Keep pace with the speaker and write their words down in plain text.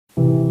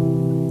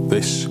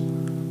This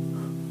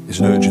is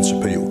an urgent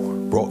appeal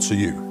brought to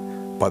you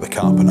by the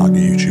Carp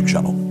YouTube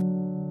channel.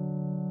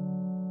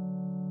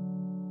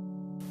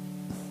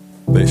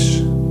 This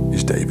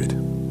is David.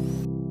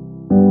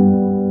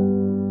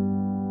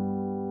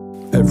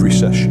 Every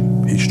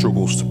session he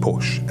struggles to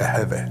push a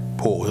heavy,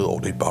 poorly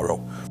loaded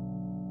barrow.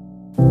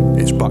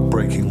 It's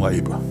back-breaking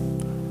labour,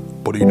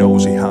 but he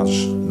knows he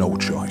has no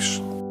choice.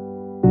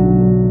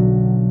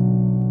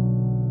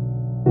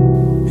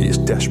 He is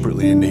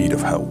desperately in need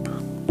of help.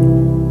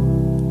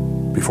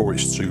 Before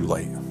it's too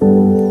late,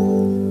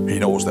 he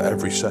knows that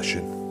every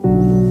session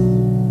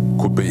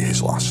could be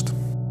his last.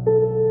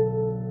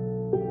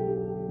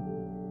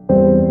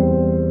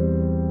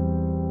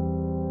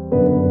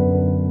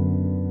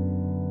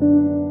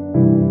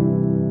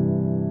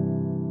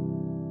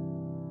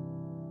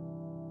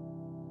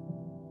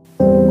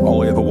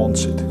 All he ever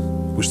wanted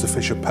was to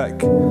fish a peg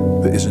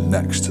that isn't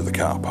next to the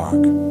car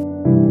park.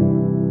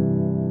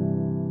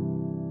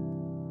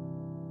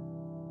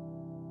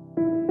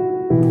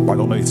 By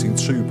donating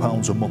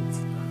 £2 a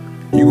month,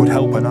 you could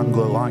help an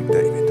angler like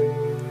David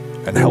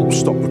and help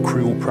stop the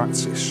cruel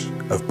practice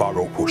of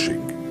barrow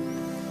pushing.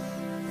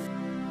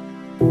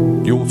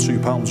 Your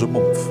 £2 a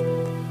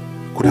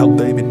month could help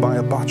David buy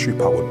a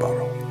battery-powered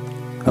barrow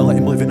and let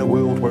him live in a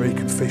world where he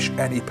can fish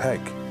any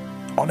peg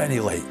on any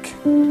lake.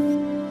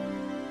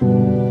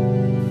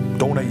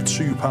 Donate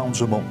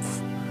 £2 a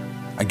month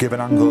and give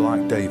an angler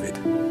like David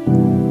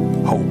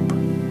hope.